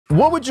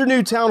What would your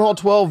new Town Hall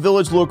 12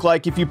 village look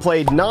like if you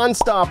played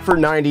non-stop for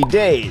 90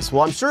 days?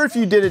 Well, I'm sure if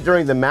you did it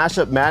during the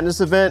Mashup Madness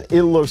event,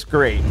 it looks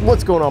great.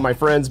 What's going on, my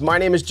friends? My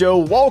name is Joe.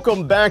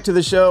 Welcome back to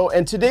the show,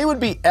 and today would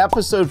be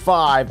episode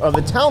 5 of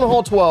the Town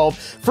Hall 12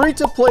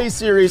 free-to-play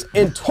series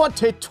in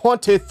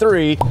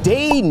 2023,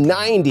 day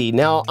 90.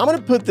 Now, I'm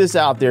gonna put this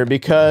out there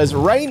because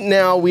right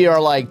now we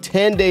are like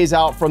 10 days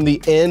out from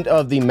the end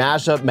of the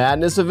Mashup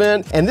Madness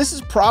event, and this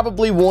is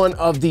probably one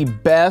of the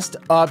best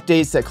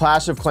updates that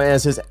Clash of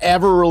Clans has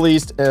ever released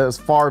as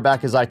far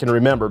back as I can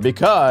remember,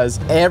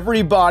 because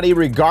everybody,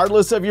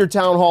 regardless of your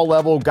Town Hall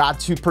level, got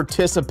to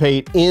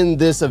participate in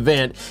this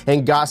event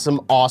and got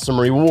some awesome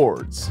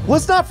rewards.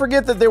 Let's not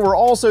forget that there were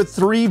also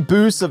 3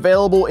 boosts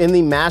available in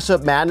the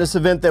Mashup Madness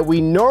event that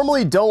we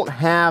normally don't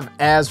have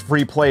as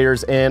free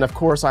players, and of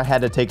course I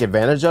had to take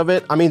advantage of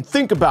it. I mean,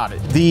 think about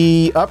it.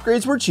 The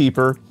upgrades were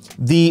cheaper,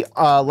 the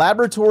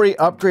laboratory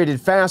upgraded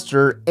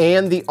faster,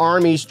 and the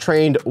armies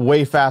trained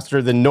way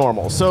faster than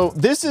normal. So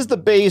this is the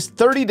base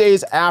 30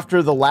 days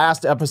after the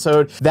last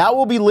episode. That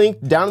will be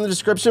linked down in the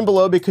description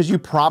below because you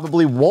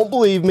probably won't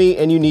believe me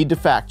and you need to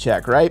fact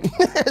check, right?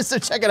 So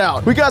check it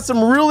out. We got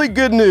some really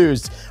good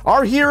news.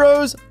 Our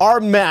heroes are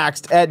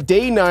maxed at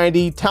day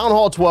 90, Town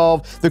Hall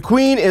 12. The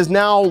Queen is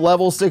now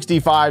level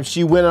 65.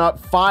 She went up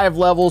 5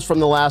 levels from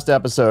the last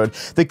episode.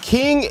 The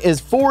King is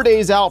 4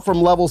 days out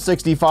from level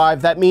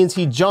 65. That means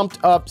he jumped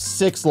up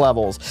 6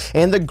 levels.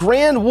 And the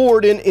Grand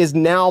Warden is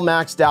now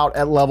maxed out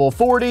at level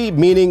 40,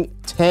 meaning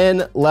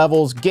 10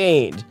 levels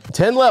gained.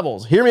 10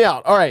 levels, hear me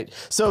out. All right,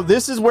 so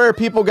this is where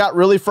people got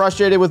really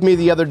frustrated with me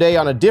the other day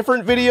on a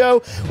different video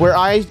where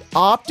I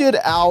opted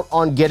out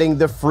on getting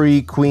the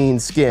free Queen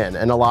skin.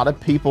 And a lot of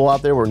people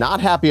out there were not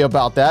happy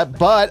about that,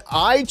 but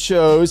I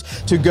chose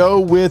to go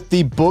with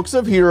the Books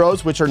of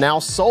Heroes, which are now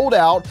sold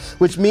out,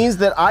 which means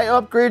that I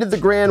upgraded the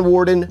Grand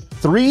Warden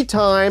 3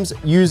 times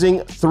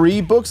using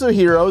 3 Books of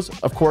Heroes.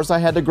 Of course, I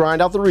had to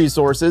grind out the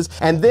resources,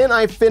 and then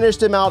I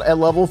finished him out at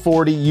level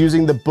 40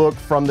 using the book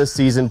from the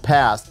season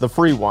pass, the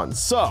free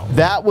ones. So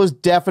that was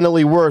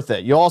definitely worth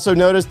it. You also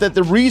notice that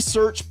the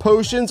research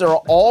potions are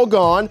all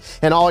gone,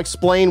 and I'll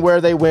explain where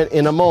they went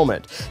in a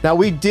moment. Now,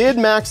 we did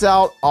max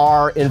out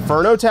our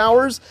Inferno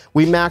Towers.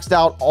 We maxed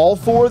out all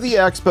 4 of the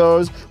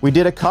Expos. We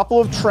did a couple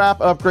of trap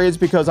upgrades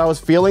because I was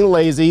feeling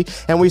lazy,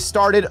 and we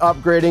started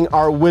upgrading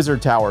our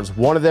Wizard Towers.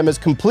 One of them is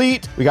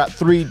complete. We got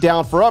 3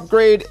 down for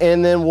upgrade,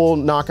 and then we'll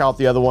knock out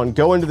the other one,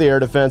 go into the air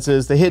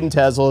defenses, the hidden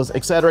Teslas,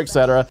 etc.,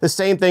 etc. The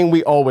same thing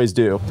we always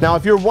do. Now,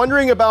 if you're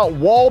wondering about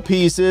wall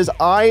pieces,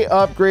 I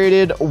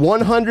upgraded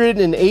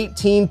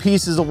 118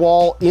 pieces of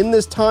wall in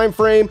this time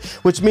frame,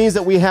 which means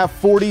that we have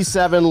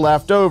 47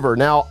 left over.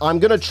 Now, I'm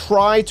gonna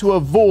try to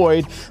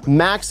avoid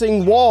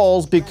maxing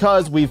walls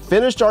because we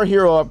finished our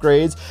hero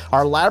upgrades.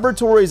 Our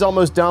laboratory is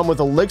almost done with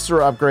elixir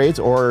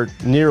upgrades, or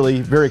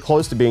nearly very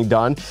close to being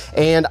done,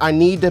 and I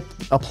need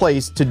a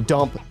place to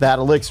dump that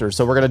elixir,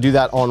 so we're gonna do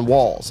that on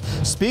walls.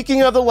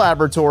 Speaking of the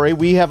laboratory,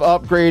 we have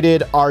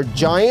upgraded our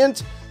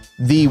Giant,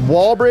 the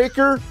Wall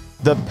Breaker,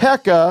 the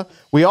P.E.K.K.A.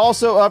 We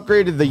also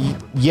upgraded the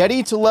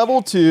Yeti to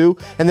level 2,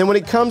 and then when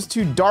it comes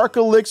to Dark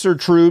Elixir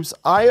troops,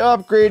 I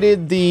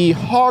upgraded the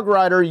Hog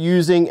Rider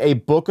using a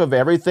Book of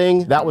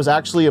Everything. That was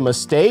actually a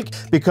mistake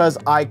because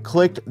I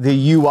clicked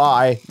the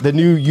UI, the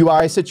new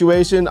UI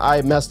situation,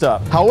 I messed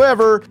up.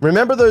 However,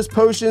 remember those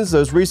potions,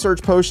 those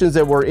research potions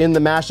that were in the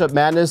Mashup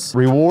Madness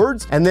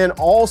rewards, and then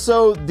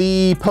also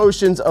the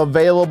potions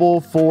available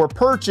for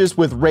purchase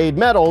with raid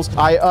medals.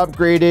 I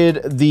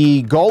upgraded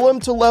the Golem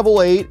to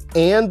level 8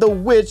 and the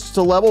Witch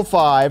to level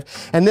 5.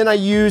 And then I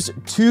used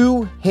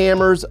 2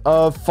 hammers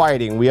of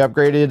fighting. We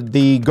upgraded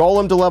the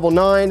Golem to level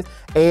 9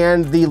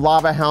 and the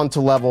Lava Hound to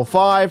level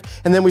 5,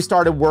 and then we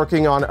started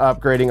working on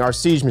upgrading our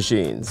siege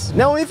machines.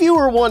 Now, if you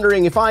were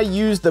wondering if I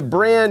used the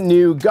brand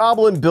new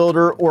Goblin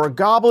Builder or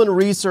Goblin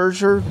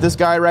Researcher, this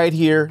guy right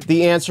here,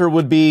 the answer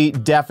would be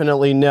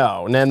definitely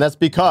no, and that's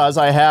because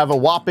I have a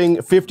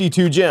whopping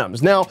 52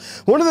 gems. Now,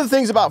 one of the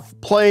things about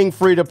playing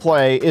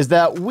free-to-play is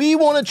that we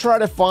want to try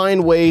to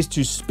find ways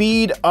to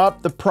speed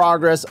up the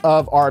progress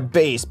of our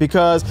base,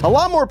 because a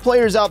lot more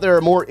players out there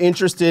are more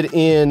interested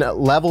in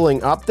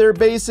leveling up their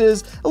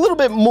bases a little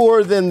bit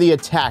more than the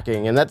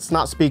attacking, and that's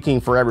not speaking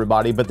for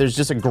everybody, but there's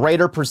just a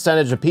greater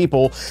percentage of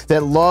people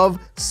that love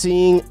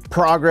seeing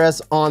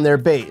progress on their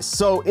base.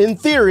 So in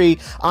theory,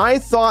 I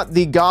thought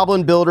the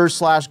Goblin Builder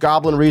 /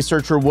 Goblin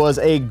Researcher was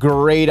a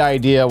great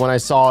idea when I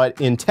saw it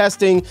in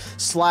testing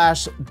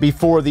 /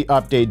 before the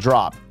update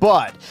drop.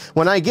 But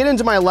when I get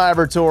into my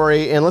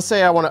laboratory, and let's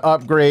say I want to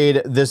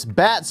upgrade this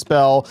bat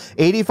spell,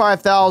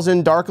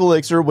 85,000 Dark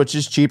Elixir, which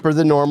is cheaper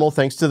than normal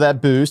thanks to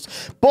that boost,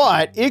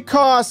 but it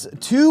costs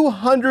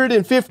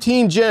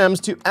 215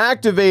 gems to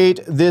activate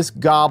this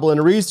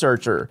Goblin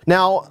Researcher.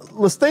 Now,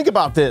 let's think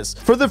about this.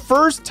 For the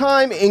first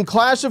time in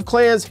Clash of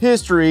Clans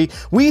history,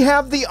 we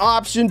have the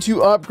option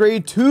to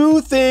upgrade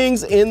 2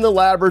 things in the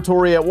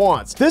laboratory at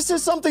once. This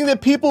is something that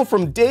people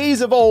from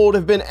days of old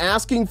have been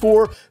asking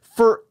for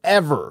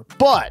forever.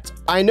 But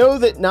I know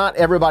that not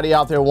everybody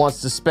out there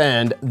wants to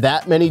spend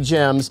that many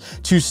gems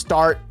to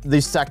start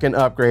the second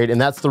upgrade,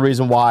 and that's the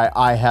reason why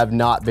I have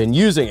not been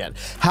using it.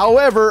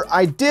 However,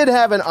 I did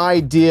have an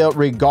idea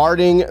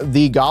regarding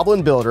the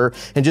Goblin Builder,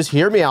 and just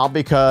hear me out,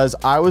 because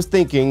I was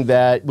thinking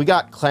that we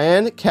got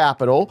clan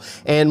capital,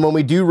 and when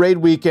we do raid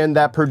weekend,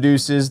 that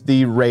produces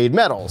the raid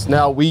medals.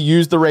 Now, we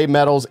use the raid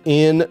medals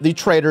in the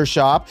trader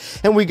shop,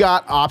 and we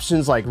got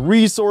options like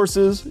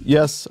resources.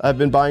 Yes, I've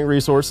been buying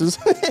resources.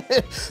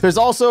 There's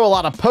also a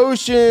lot of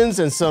potions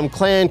and some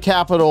clan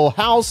capital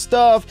house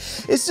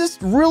stuff. It's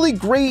just really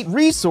great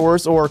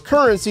resource or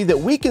currency that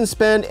we can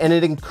spend, and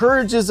it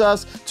encourages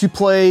us to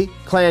play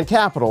clan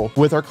capital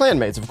with our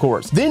clanmates, of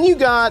course. Then you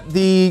got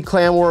the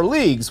Clan War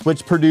Leagues,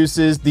 which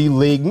produces the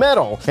League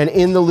Medal. And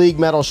in the League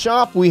Medal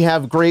shop, we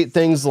have great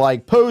things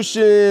like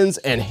potions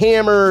and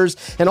hammers,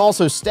 and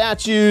also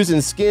statues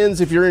and skins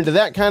if you're into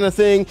that kind of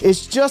thing.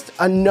 It's just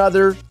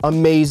another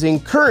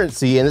amazing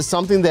currency, and it's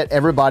something that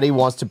everybody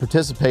wants to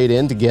participate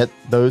in to get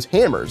those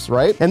hammers,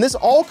 right? And this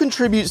all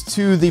contributes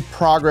to the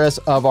progress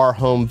of our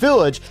home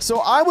village. So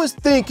I was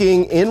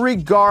thinking, in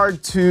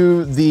regard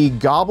to the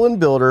Goblin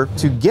Builder,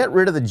 to get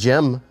rid of the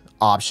gem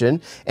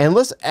option, and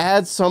let's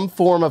add some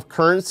form of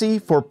currency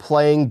for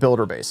playing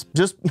builder base.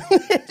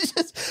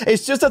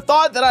 It's just a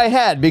thought that I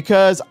had,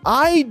 because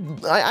I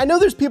know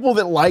there's people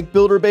that like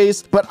builder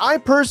base, but I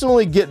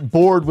personally get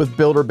bored with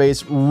builder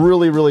base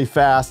really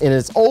fast. In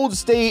its old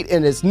state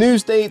and its new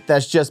state,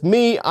 that's just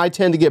me. I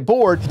tend to get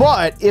bored.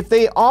 But if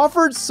they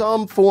offered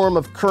some form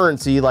of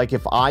currency, like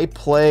if I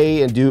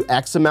play and do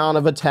X amount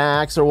of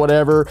attacks or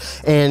whatever,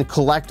 and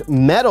collect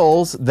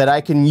medals that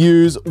I can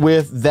use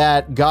with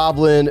that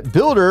Goblin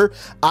Builder,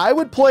 I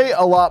would play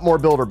a lot more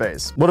builder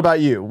base. What about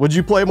you? Would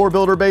you play more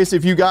builder base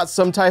if you got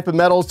some type of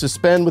medals to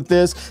spend with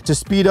this to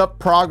speed up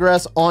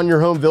progress on your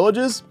home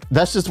villages?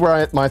 That's just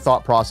where my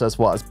thought process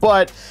was.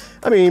 But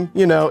I mean,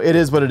 you know, it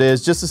is what it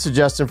is. Just a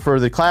suggestion for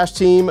the Clash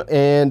team,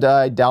 and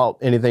I doubt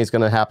anything's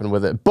going to happen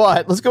with it.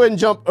 But let's go ahead and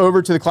jump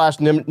over to the Clash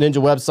Ninja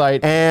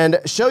website and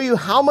show you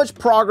how much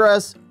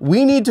progress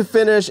we need to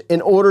finish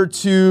in order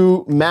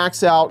to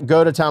max out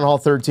Go to Town Hall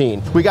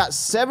 13. We got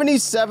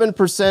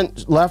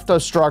 77% left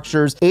of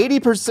structures,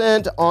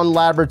 80% on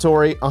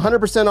laboratory,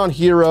 100% on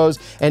heroes,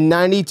 and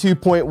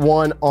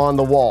 92.1 on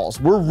the walls.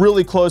 We're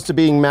really close to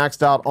being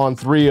maxed out on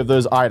 3 of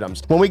those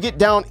items. When we get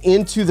down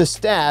into the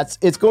stats,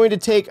 it's going to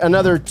take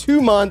another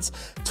 2 months,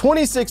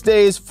 26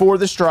 days for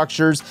the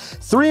structures,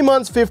 3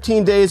 months,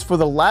 15 days for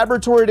the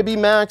laboratory to be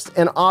maxed,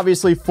 and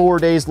obviously 4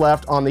 days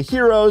left on the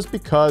heroes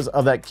because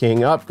of that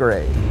king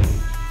upgrade.